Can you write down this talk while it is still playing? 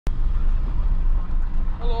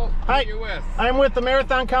Hi. Who are you with? I'm with the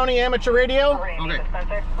Marathon County Amateur Radio. Okay.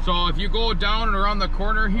 So if you go down and around the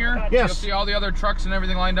corner here, yes, you'll see all the other trucks and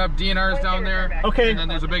everything lined up. DNR's down there. Okay. And then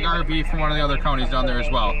there's a big RV from one of the other counties down there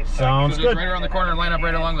as well. Sounds so good. Right around the corner and line up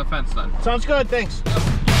right along the fence then. Sounds good, thanks.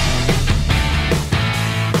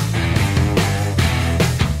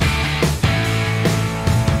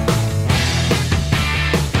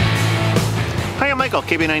 Hi, I'm Michael,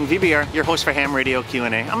 KB9VBR, your host for Ham Radio Q&A.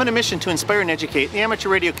 I'm on a mission to inspire and educate the amateur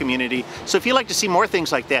radio community, so if you'd like to see more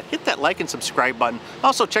things like that, hit that like and subscribe button.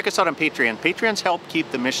 Also, check us out on Patreon. Patreons help keep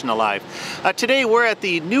the mission alive. Today, we're at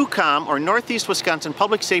the NEWCOM, or Northeast Wisconsin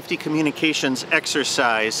Public Safety Communications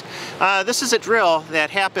Exercise. This is a drill that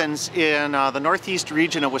happens in the northeast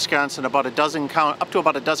region of Wisconsin. Up to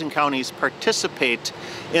about a dozen counties participate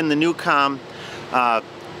in the NEWCOM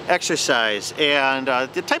exercise, and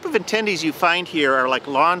the type of attendees you find here are like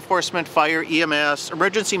law enforcement, fire, EMS,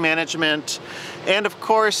 emergency management, and of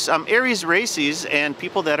course ARESRACES and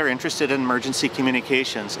people that are interested in emergency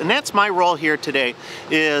communications. And that's my role here today,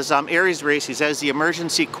 is ARESRACES as the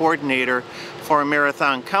emergency coordinator for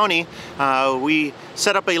Marathon County. We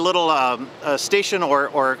set up a little station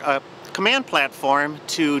or command platform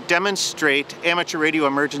to demonstrate amateur radio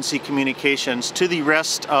emergency communications to the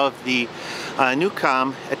rest of the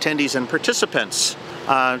NEWCOM attendees and participants.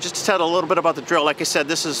 Just to tell a little bit about the drill, like I said,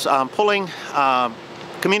 this is pulling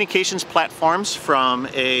communications platforms from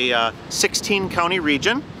a 16 county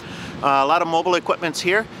region. A lot of mobile equipment's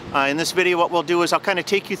here. In this video, what we'll do is I'll kind of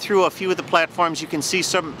take you through a few of the platforms. You can see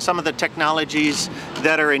some of the technologies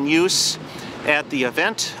that are in use at the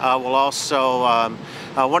event. We'll also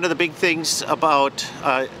one of the big things about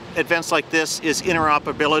events like this is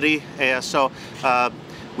interoperability.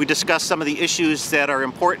 We discuss some of the issues that are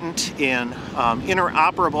important in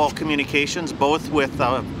interoperable communications, both with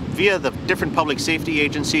via the different public safety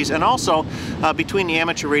agencies and also between the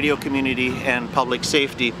amateur radio community and public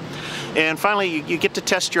safety. And finally, you get to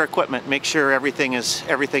test your equipment, make sure everything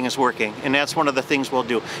is working, and that's one of the things we'll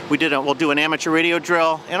do. We'll do an amateur radio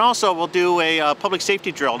drill, and also we'll do a public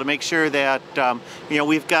safety drill to make sure that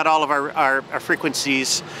we've got all of our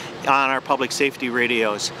frequencies on our public safety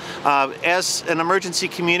radios. As an emergency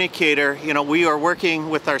communicator, we are working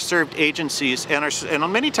with our served agencies,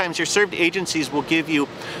 and many times your served agencies will give you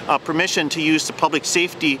permission to use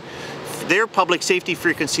their public safety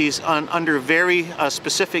frequencies under very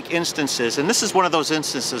specific instances, and this is one of those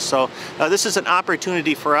instances. So this is an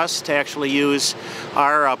opportunity for us to actually use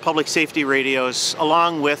our public safety radios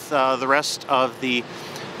along with the rest of the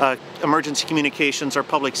emergency communications or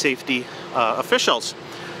public safety officials.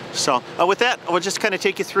 So with that, we'll just kind of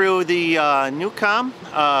take you through the NEWCOM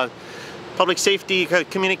public safety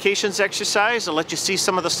communications exercise. I'll let you see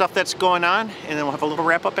some of the stuff that's going on, and then we'll have a little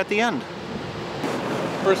wrap up at the end.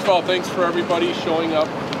 First of all, thanks for everybody showing up.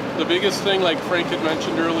 The biggest thing, like Frank had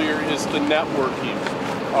mentioned earlier, is the networking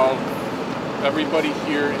of everybody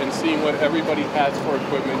here and seeing what everybody has for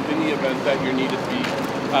equipment in the event that you need to be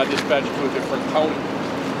dispatched to a different county.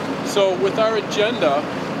 So with our agenda,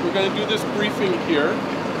 we're going to do this briefing here,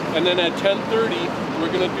 and then at 10:30,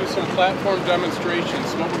 we're going to do some platform demonstrations.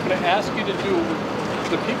 So what we're going to ask you to do,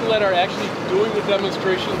 the people that are actually doing the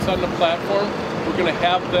demonstrations on the platform, we're going to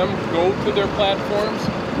have them go to their platforms,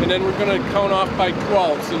 and then we're going to count off by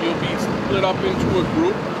 12. So you'll be split up into a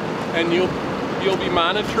group, and you'll be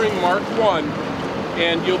monitoring Mark 1,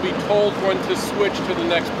 and you'll be told when to switch to the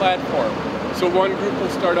next platform. So one group will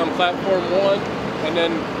start on platform 1, and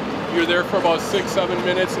then you're there for about 6-7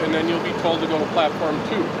 minutes, and then you'll be told to go to platform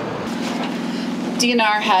 2.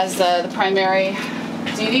 DNR has the primary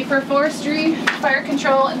duty for forestry fire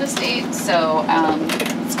control in the state, so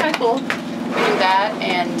it's kind of cool. We do that,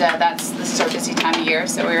 and that's the super busy time of year,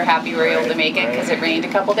 so we were happy we were able to make it because it rained a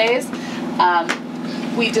couple days.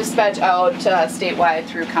 We dispatch out statewide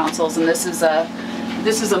through councils, and this is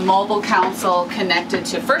a mobile council connected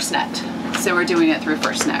to FirstNet, so we're doing it through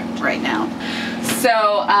FirstNet right now.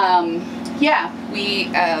 So yeah,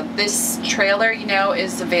 this trailer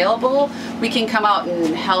is available. We can come out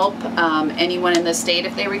and help anyone in the state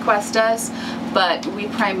if they request us, but we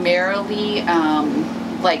primarily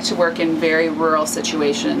like to work in very rural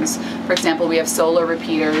situations. For example, we have solar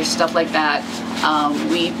repeaters, stuff like that.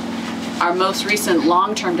 Our most recent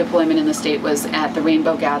long-term deployment in the state was at the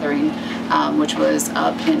Rainbow Gathering, which was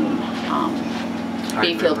up in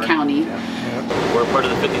Bayfield County. Yeah. We're part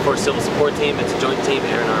of the 54th Civil Support Team. It's a joint team,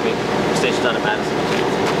 Air and Army. We're stationed down in Madison.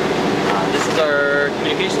 This is our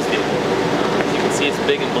communications vehicle. As you can see, it's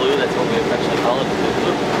big and blue. That's what we affectionately call it,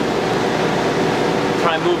 blue.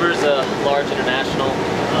 Prime Mover's a large international.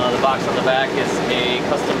 The box on the back is a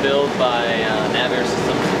custom build by NAVAIR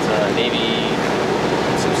Systems. It's a Navy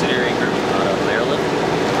subsidiary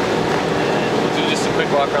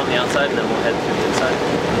walk around the outside and then we'll head through the inside.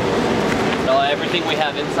 Everything we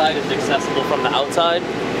have inside is accessible from the outside,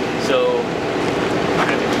 so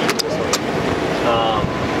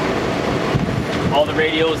all the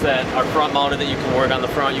radios that are front mounted that you can work on the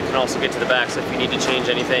front, you can also get to the back, so if you need to change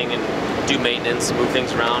anything and do maintenance, move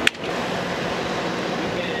things around. We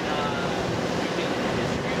can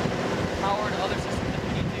distribute power to other systems if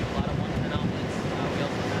we need to, a lot of 110 outlets. We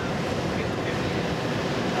also have,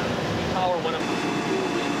 we power one of them.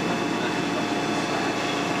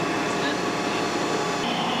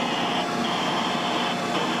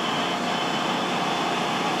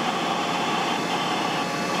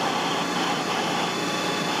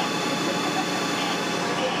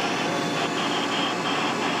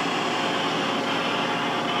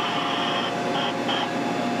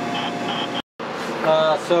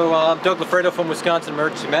 I'm Doug Lafredo from Wisconsin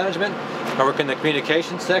Emergency Management. I work in the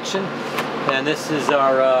communications section, and this is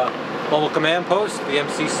our mobile command post, the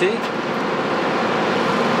MCC.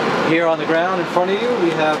 Here on the ground in front of you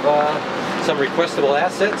we have some requestable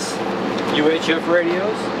assets, UHF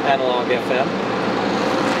radios, analog FM,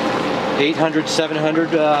 800,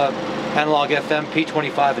 700 analog FM,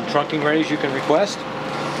 P25 and trunking radios you can request.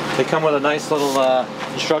 They come with a nice little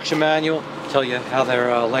instruction manual, tell you how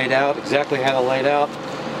they're laid out, exactly how they're laid out.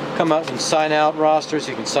 Come out and sign out rosters,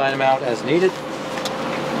 you can sign them out as needed.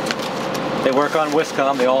 They work on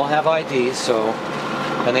NEWCOM, they all have IDs,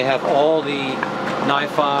 and they have all the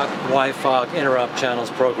NIFOG, WIFOG interrupt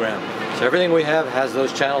channels programmed. So everything we have has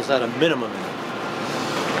those channels at a minimum in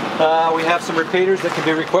it. We have some repeaters that can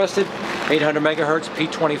be requested, 800 megahertz,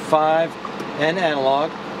 P25 and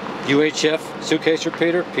analog, UHF suitcase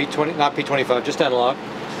repeater, not P25, just analog.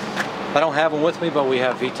 I don't have them with me, but we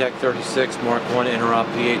have VTEC 36 Mark 1 interrupt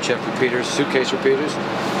VHF repeaters, suitcase repeaters.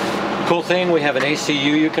 Cool thing, we have an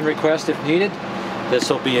ACU you can request if needed. This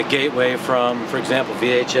will be a gateway from, for example,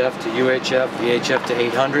 VHF to UHF, VHF to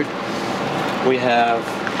 800. We have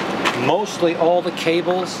mostly all the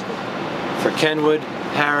cables for Kenwood,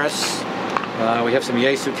 Harris. We have some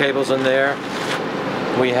Yaesu cables in there.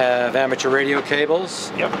 We have amateur radio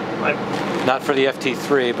cables. Yep. Not for the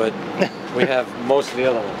FT3, but we have most of the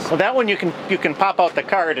other ones. Well, that one you can pop out the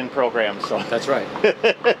card and program. So that's right.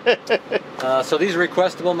 So these are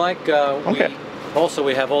requestable, Mike. Okay.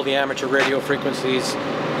 We have all the amateur radio frequencies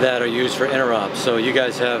that are used for interrupts. So you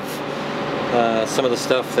guys have some of the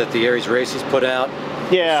stuff that the ARESRACES put out.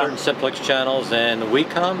 Yeah. Certain simplex channels and the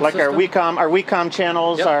WECOM like system. our WECOM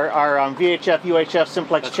channels, Yep. our VHF, UHF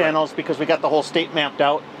simplex That's channels, right. because we got the whole state mapped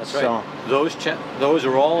out. That's right. So those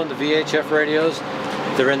are all in the VHF radios.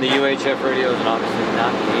 They're in the UHF radios, and obviously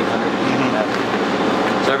not the 800.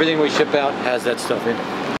 Mm-hmm. So everything we ship out has that stuff in it.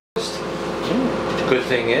 The good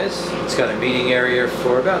thing is, it's got a meeting area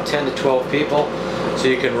for about 10 to 12 people, so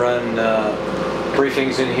you can run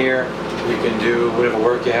briefings in here. You can do whatever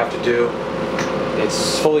work you have to do.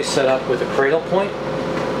 It's fully set up with a cradle point,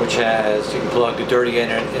 which has, you can plug the dirty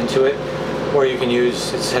internet into it, or you can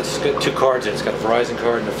use, it's got two cards in it. It's got a Verizon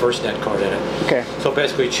card and a FirstNet card in it. Okay. So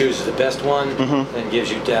basically it chooses the best one and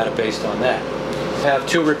gives you data based on that. We have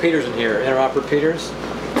two repeaters in here, interop repeaters,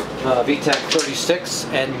 VTEC 36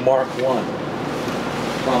 and Mark 1.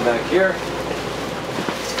 Come on back here.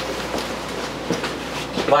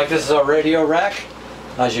 Mike, this is our radio rack.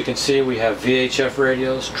 As you can see, we have VHF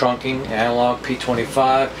radios, trunking, analog,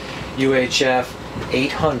 P25, UHF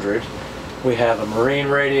 800. We have a marine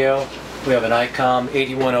radio. We have an EMCOMM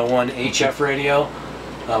 8101 HF radio,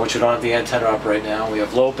 which we don't have the antenna up right now. We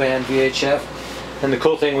have low band VHF. And the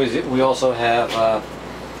cool thing is we also have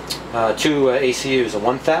two ACUs, a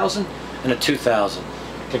 1000 and a 2000. You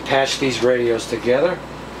can patch these radios together.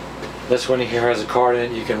 This one here has a card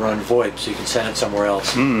in it. You can run VoIP, so you can send it somewhere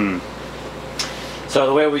else. So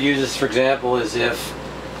the way we use this, for example, is if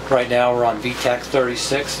right now we're on VTEC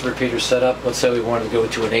 36, the repeater setup. Let's say we wanted to go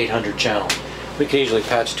to an 800 channel. We can easily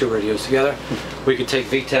patch two radios together. We could take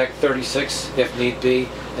VTEC 36 if need be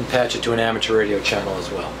and patch it to an amateur radio channel as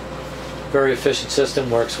well. Very efficient system,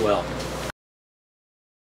 works well.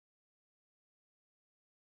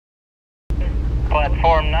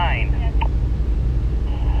 Platform 9.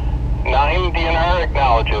 9 DNR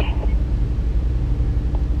acknowledges.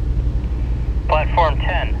 Platform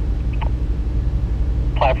 10.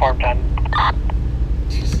 Platform 10.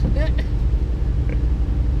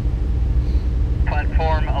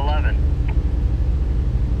 Platform 11.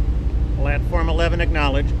 Platform 11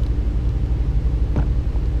 acknowledged.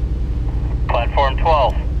 Platform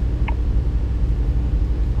 12.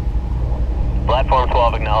 Platform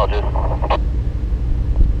 12 acknowledges.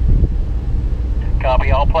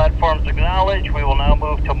 Copy, all platforms acknowledged. We will now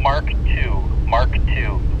move to Mark 2. Mark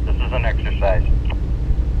 2. This is an exercise.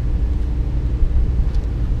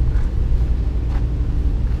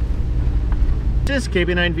 is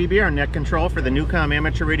KB9VBR net control for the NEWCOM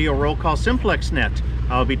Amateur Radio Roll Call Simplex net.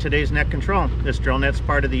 I'll be today's net control. This drill net's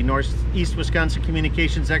part of the Northeast Wisconsin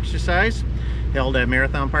Communications exercise held at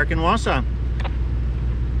Marathon Park in Wausau.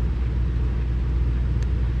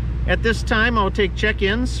 At this time, I'll take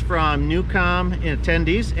check-ins from NEWCOM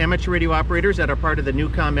attendees, amateur radio operators that are part of the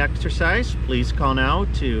NEWCOM exercise. Please call now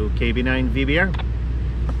to KB9VBR.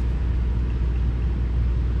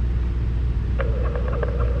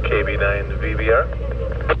 KB9VBR.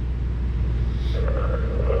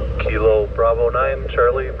 Kilo Bravo 9,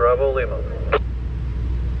 Charlie Bravo Lima.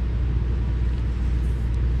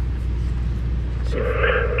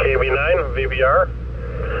 KB9VBR.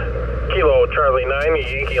 Kilo Charlie 9,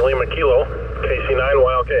 Yankee Lima Kilo, KC9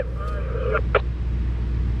 YLK.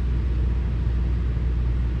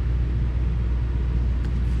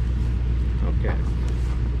 Okay.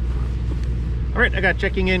 All right, I got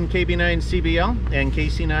checking in KB9CBL and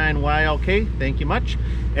KC9YLK. Thank you much.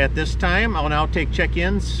 At this time, I'll now take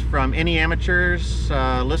check-ins from any amateurs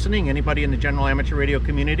listening. Anybody in the general amateur radio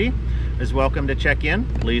community is welcome to check in.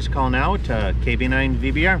 Please call now to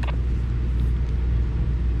KB9VBR.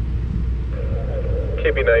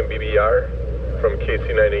 KB9BBR from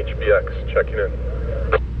KC9HBX, checking in.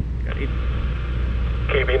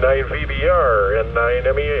 KB9VBR,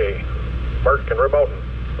 N9MEA, Mark and Remote.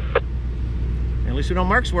 At least we know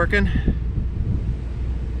Mark's working.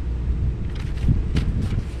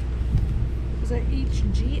 Is that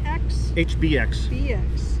HGX? HBX.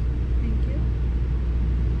 BX. Thank you.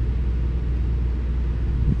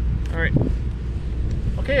 All right.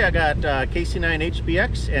 Okay, I got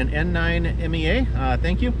KC9HBX and N9MEA.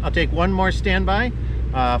 Thank you. I'll take one more standby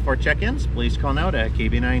for check-ins. Please call now to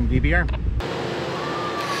KB9VBR.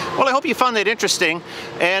 Well, I hope you found that interesting.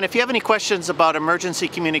 And if you have any questions about emergency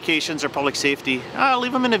communications or public safety,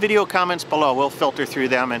 leave them in the video comments below. We'll filter through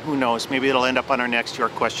them, and who knows, maybe it'll end up on our next Your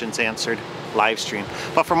Questions Answered live stream.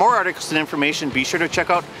 But for more articles and information, be sure to check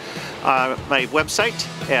out my website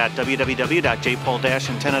at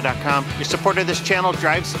www.jpole-antenna.com. Your support of this channel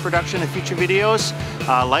drives the production of future videos.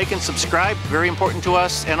 Like and subscribe, very important to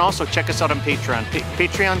us. And also check us out on Patreon.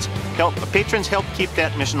 Patrons help keep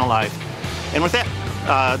that mission alive. And with that,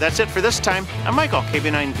 that's it for this time. I'm Michael,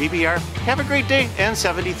 KB9VBR. Have a great day, and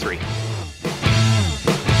 73.